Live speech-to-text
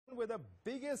with the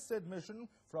biggest admission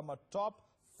from a top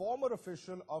former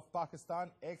official of Pakistan,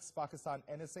 ex-Pakistan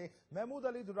NSA, Mahmud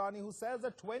Durrani, who says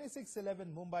the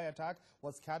 26/11 Mumbai attack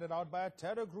was carried out by a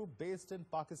terror group based in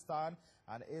Pakistan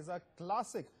and is a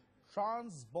classic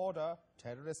trans-border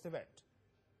terrorist event.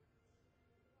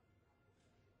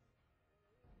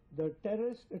 The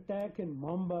terrorist attack in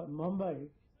Mumbai,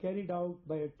 carried out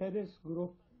by a terrorist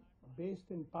group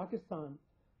based in Pakistan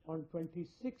on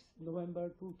 26 November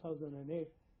 2008,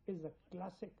 is a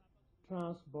classic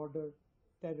trans-border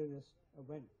terrorist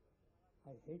event.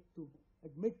 I hate to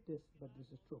admit this, but this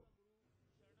is true.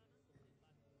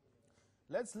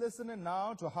 Let's listen in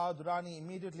now to how Durrani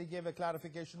immediately gave a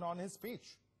clarification on his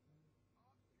speech.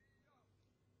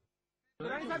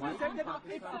 Durrani sir, you said that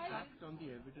it's act on the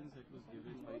evidence that was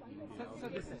given by India.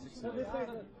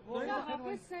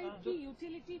 हाफिज साहब की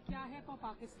utility क्या है for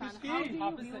Pakistan? How do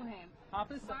you view him?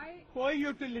 हाफिज साहब कोई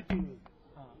utility नहीं.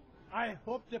 I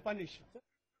hope they punish.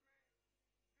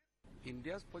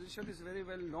 India's position is very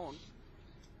well known.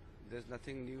 There's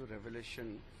nothing new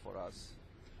revelation for us.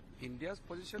 India's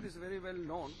position is very well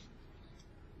known.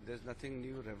 There's nothing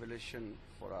new revelation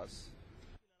for us.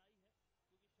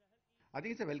 I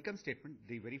think it's a welcome statement.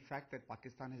 The very fact that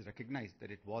Pakistan has recognized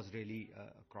that it was really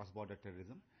cross-border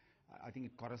terrorism. I think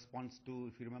it corresponds to,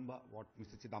 if you remember, what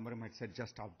Mr. Chidambaram had said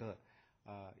just after,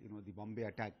 the Mumbai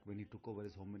attack when he took over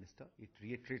as Home Minister. It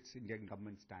reiterates Indian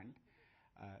government's stand.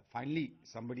 Finally,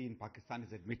 somebody in Pakistan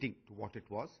is admitting to what it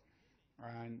was.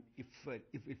 And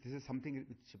if this is something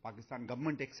which Pakistan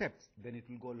government accepts, then it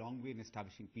will go a long way in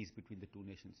establishing peace between the two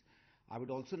nations. I would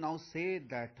also now say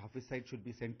that Hafiz Saeed should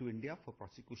be sent to India for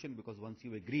prosecution, because once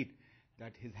you agreed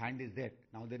that his hand is there,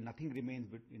 now then nothing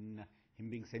remains in him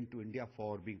being sent to India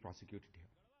for being prosecuted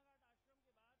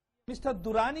here. Mr.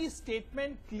 Durrani's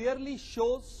statement clearly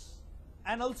shows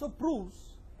and also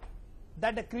proves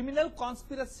that a criminal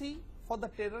conspiracy for the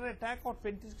terror attack of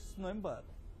 26 November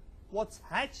was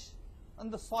hatched on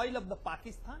the soil of the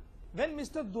Pakistan. When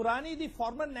Mr. Durrani, the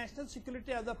former National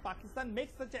Security Officer of Pakistan,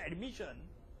 makes such an admission,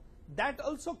 that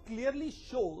also clearly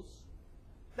shows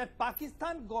that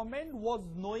Pakistan government was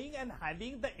knowing and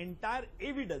having the entire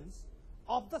evidence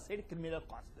of the said criminal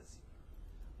conspiracy.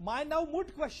 My now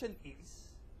moot question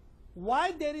is,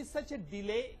 why there is such a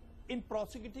delay in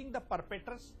prosecuting the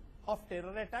perpetrators of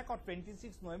terror attack on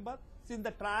 26 November, since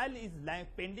the trial is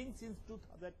pending since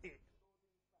 2008?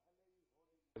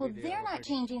 Well, they're not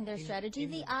changing their strategy.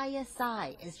 The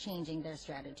ISI is changing their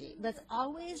strategy. Let's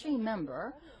always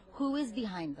remember who is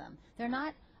behind them. They're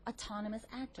not autonomous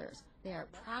actors. They are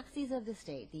proxies of the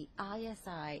state. The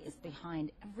ISI is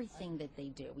behind everything that they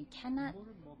do. We cannot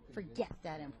forget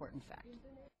that important fact.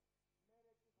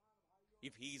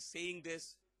 If he is saying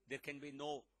this, there can be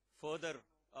no further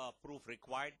proof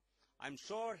required. I'm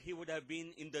sure he would have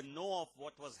been in the know of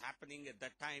what was happening at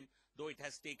that time, though it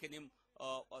has taken him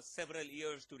several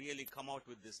years to really come out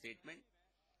with this statement.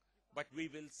 But we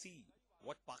will see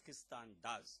what Pakistan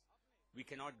does. We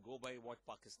cannot go by what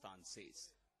Pakistan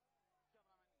says.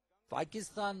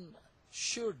 Pakistan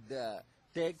should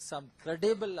take some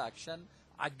credible action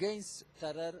against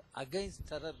terror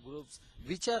groups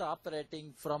which are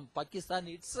operating from Pakistan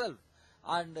itself.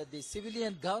 And the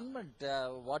civilian government,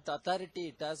 what authority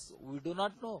it has, we do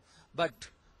not know. But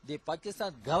the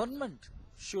Pakistan government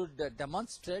should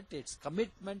demonstrate its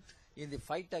commitment in the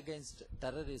fight against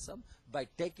terrorism by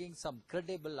taking some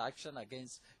credible action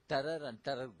against terror and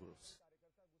terror groups.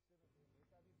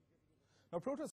 Now,